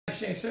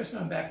JamesAnimalHarrison.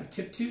 I'm back with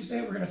Tip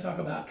Tuesday. We're going to talk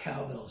about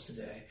cowbells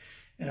today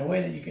and a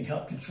way that you can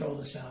help control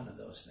the sound of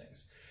those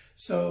things.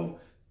 So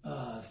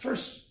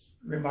first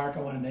remark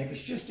I want to make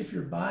is just if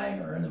you're buying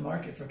or in the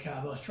market for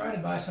cowbells, try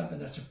to buy something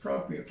that's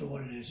appropriate for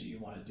what it is that you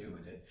want to do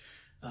with it.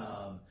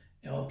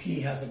 LP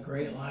has a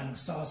great line of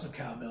salsa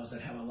cowbells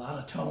that have a lot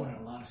of tone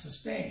and a lot of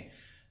sustain.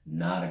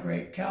 Not a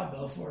great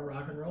cowbell for a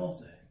rock and roll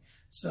thing.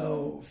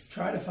 So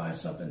try to find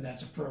something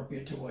that's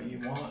appropriate to what you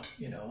want,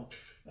 you know,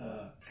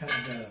 kind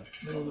of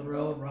the middle of the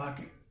road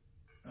rock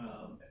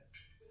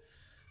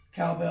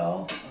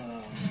cowbell.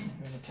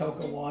 There's a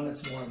Toka one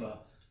that's more of a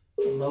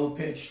low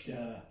pitched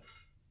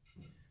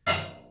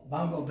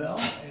bongo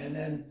bell. And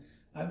then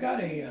I've got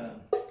a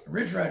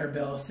Ridge Rider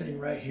bell sitting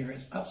right here.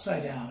 It's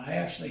upside down. I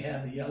actually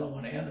have the yellow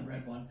one and the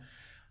red one.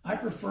 I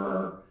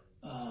prefer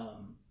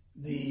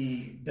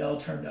the bell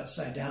turned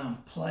upside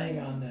down, playing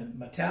on the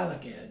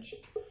metallic edge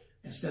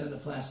instead of the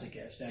plastic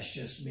edge. That's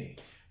just me.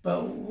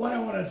 But what I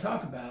want to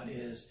talk about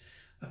is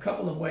a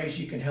couple of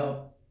ways you can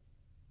help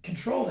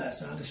control that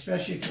sound,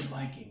 especially if you're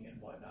miking and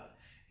whatnot.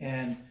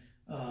 And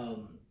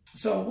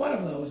so one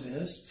of those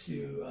is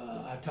to,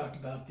 I've talked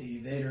about the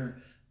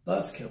Vader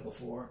buzzkill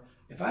before.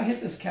 If I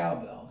hit this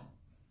cowbell,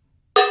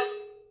 all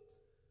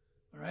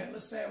right,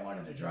 let's say I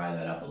wanted to dry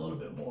that up a little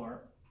bit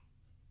more.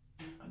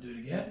 I'll do it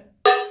again.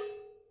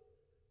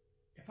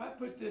 If I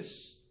put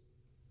this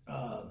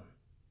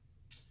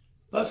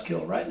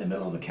buzzkill right in the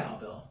middle of the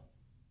cowbell,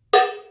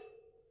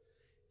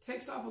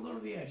 takes off a little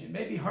of the edge. It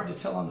may be hard to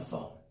tell on the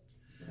phone.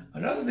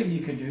 Another thing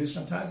you can do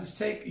sometimes is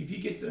if you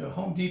get to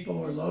Home Depot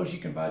or Lowe's, you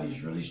can buy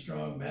these really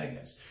strong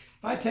magnets.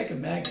 If I take a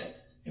magnet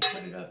and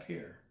put it up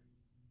here,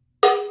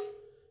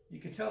 you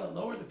can tell it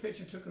lowered the pitch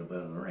and took a bit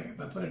of the ring. If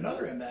I put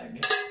another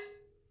magnet,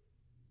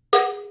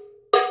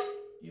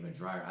 even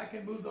drier, I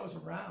can move those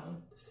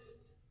around.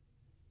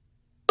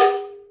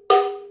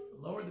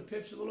 Lowered the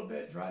pitch a little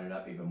bit, dried it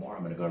up even more.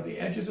 I'm going to go to the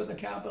edges of the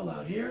cowbell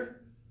out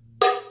here.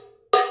 I'm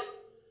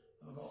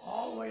going to go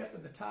all the way up to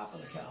the top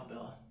of the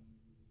cowbell.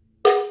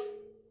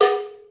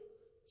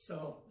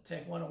 So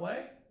take one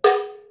away,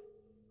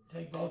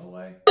 take both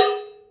away.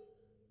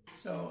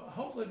 So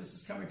hopefully this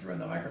is coming through in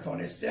the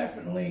microphone. It's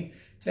definitely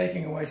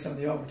taking away some of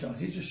the overtones.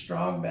 These are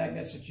strong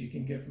magnets that you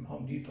can get from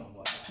Home Depot and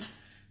whatnot.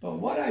 But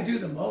what I do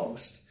the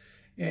most,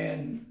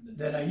 and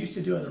that I used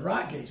to do in the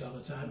rock gigs all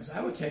the time, is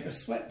I would take a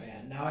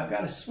sweatband. Now I've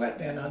got a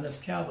sweatband on this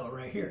cowbell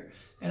right here.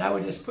 And I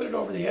would just put it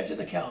over the edge of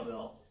the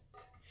cowbell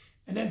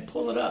and then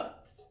pull it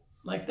up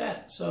like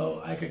that.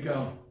 So I could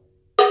go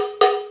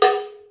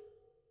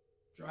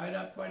dry it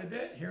up quite a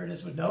bit. Here it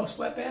is with no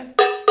sweatband.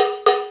 A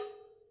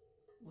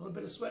little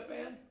bit of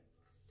sweatband.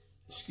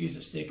 Excuse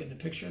the stick in the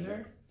picture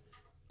there.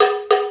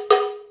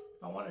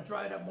 If I want to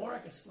dry it up more, I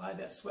can slide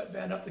that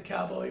sweatband up the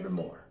cowbell even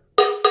more.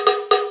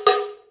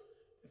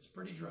 It's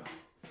pretty dry.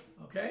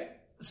 Okay?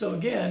 So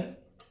again,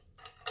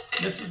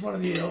 this is one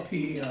of the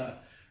LP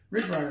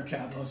Ridge Rider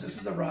cowbells. This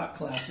is the Rock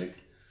Classic.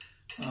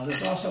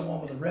 There's also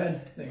one with a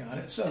red thing on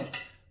it. So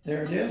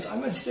there it is. I'm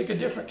going to stick a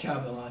different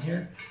cowbell on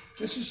here.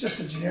 This is just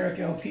a generic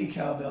LP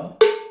cowbell.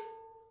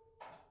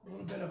 A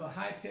little bit of a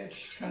high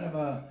pitch, kind of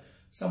a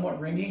somewhat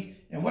ringy.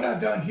 And what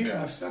I've done here,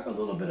 I've stuck a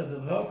little bit of the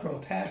Velcro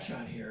patch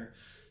on here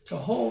to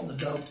hold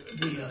the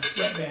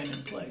sweatband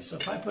in place. So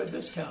if I put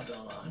this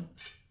cowbell on,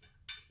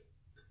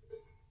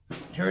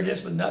 here it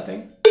is with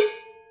nothing.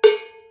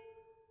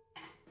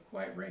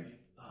 Quite ringy.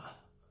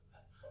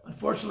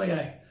 Unfortunately,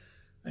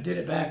 I did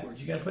it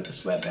backwards. You got to put the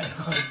sweatband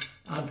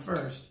on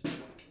first.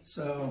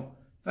 So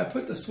if I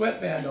put the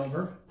sweatband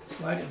over,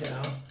 slide it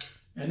down,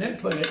 and then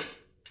put it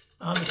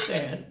on the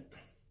stand,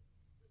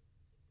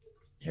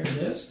 here it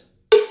is.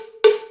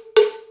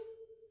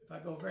 If I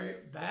go very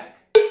back,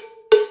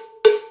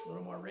 a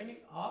little more ringing,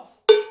 off,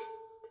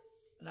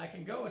 and I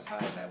can go as high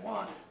as I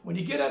want. When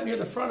you get up near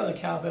the front of the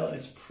cowbell,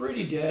 it's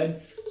pretty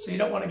dead, so you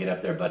don't want to get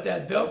up there, but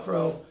that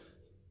Velcro,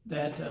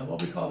 that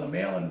what we call the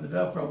male end of the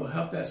Velcro, will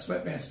help that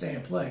sweatband stay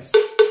in place.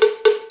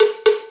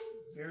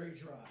 Very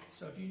dry.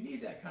 So if you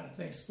need that kind of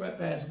thing,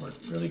 sweatbands work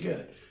really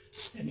good.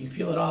 And you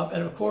peel it off,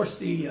 and of course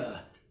the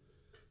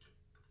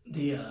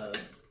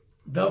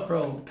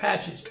Velcro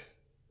patches,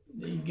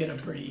 you can get them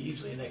pretty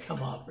easily, and they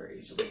come off very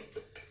easily.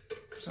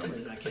 For some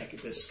reason, I can't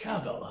get this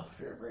cowbell off of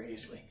here very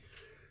easily.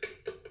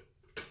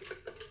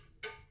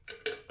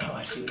 Oh,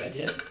 I see what I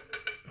did.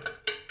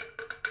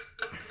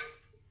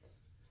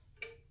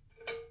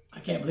 I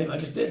can't believe I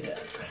just did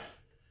that.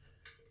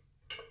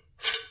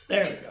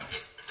 There we go.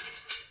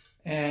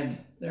 And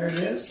there it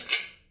is.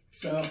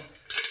 So,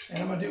 and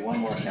I'm going to do one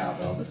more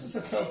cowbell. This is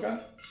a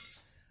Toka.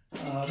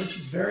 This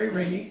is very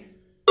ringy.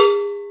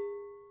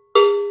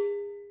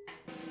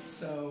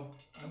 So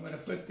I'm going to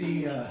put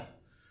the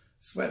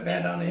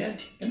sweatband on the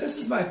end. And this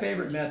is my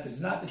favorite method.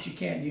 It's not that you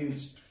can't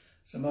use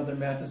some other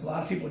methods. A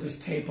lot of people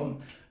just tape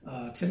them.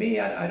 To me,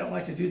 I don't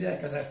like to do that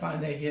because I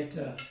find they get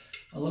a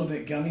little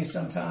bit gummy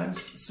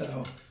sometimes.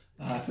 So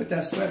I put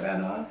that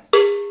sweatband on.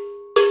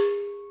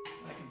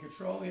 I can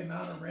control the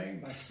amount of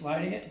ring by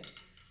sliding it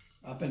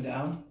up and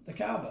down the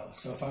cowbell.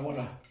 So if I want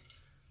to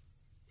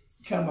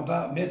come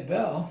about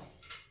mid-bell,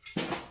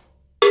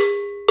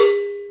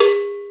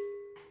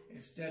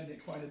 it's deadened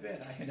it quite a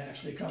bit. I can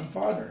actually come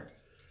farther.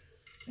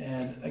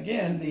 And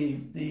again,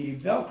 the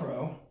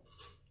Velcro,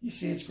 you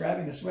see it's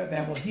grabbing the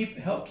sweatband, will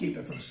help keep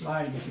it from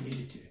sliding if you need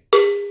it to.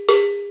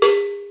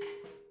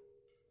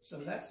 So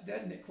that's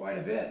deadened it quite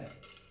a bit.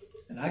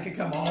 And I could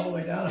come all the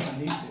way down if I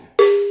need to.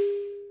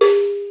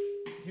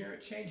 You can hear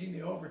it changing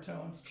the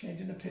overtones,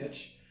 changing the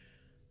pitch.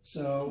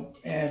 So,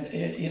 and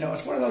it, you know,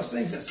 it's one of those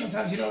things that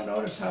sometimes you don't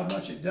notice how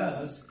much it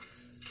does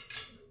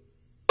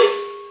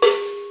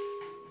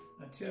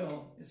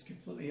until it's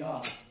completely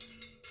off.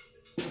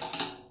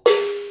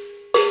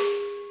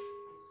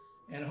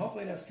 And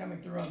hopefully that's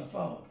coming through on the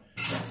phone.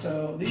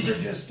 So these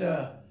are just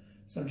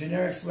some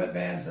generic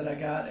sweatbands that I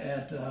got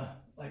at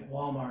like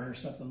Walmart or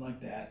something like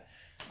that.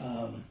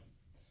 And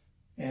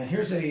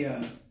here's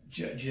a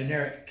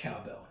generic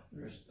cowbell.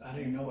 I don't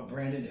even know what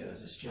brand it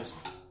is. It's just...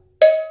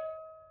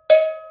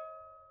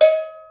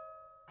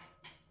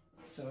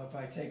 So if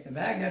I take the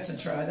magnets and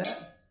try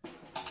that.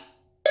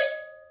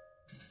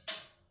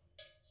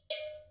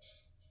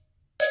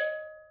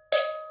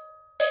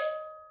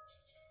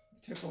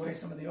 Took away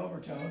some of the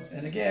overtones.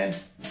 And again,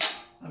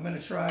 I'm going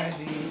to try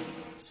the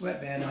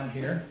sweatband on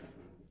here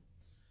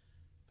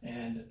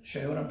and show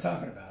you what I'm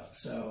talking about.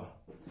 So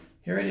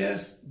here it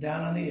is,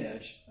 down on the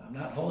edge. I'm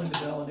not holding the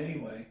bell in any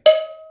way.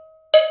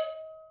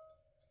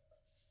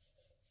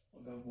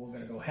 We're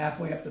going to go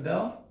halfway up the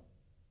bell.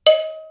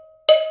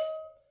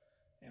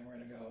 And we're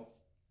going to go,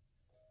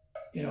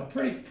 you know,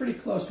 pretty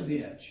close to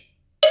the edge.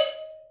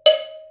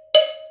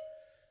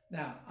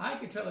 Now, I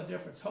can tell the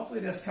difference. Hopefully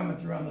that's coming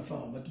through on the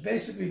phone. But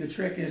basically the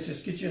trick is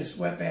just get you a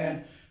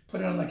sweatband,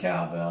 put it on the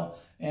cowbell,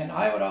 and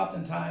I would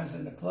oftentimes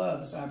in the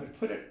clubs, I would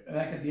put it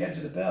back at the edge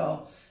of the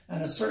bell,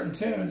 and at certain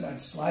tunes, I'd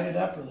slide it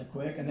up really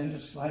quick and then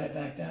just slide it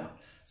back down.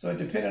 So it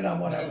depended on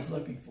what I was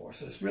looking for.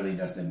 So it's really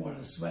nothing more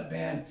than a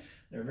sweatband.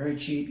 They're very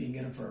cheap. You can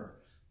get them for,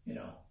 you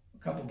know,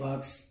 a couple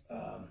bucks.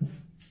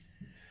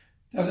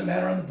 Doesn't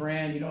matter on the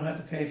brand. You don't have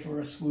to pay for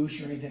a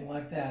swoosh or anything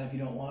like that if you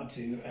don't want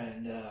to.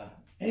 And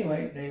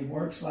anyway, they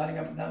work sliding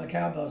up and down the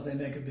cowbells. They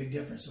make a big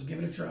difference. So give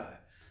it a try.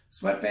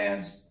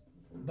 Sweatbands,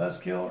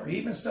 buzzkill, or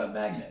even sub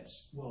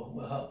magnets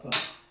will help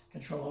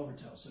control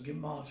overtones. So give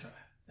them all a try.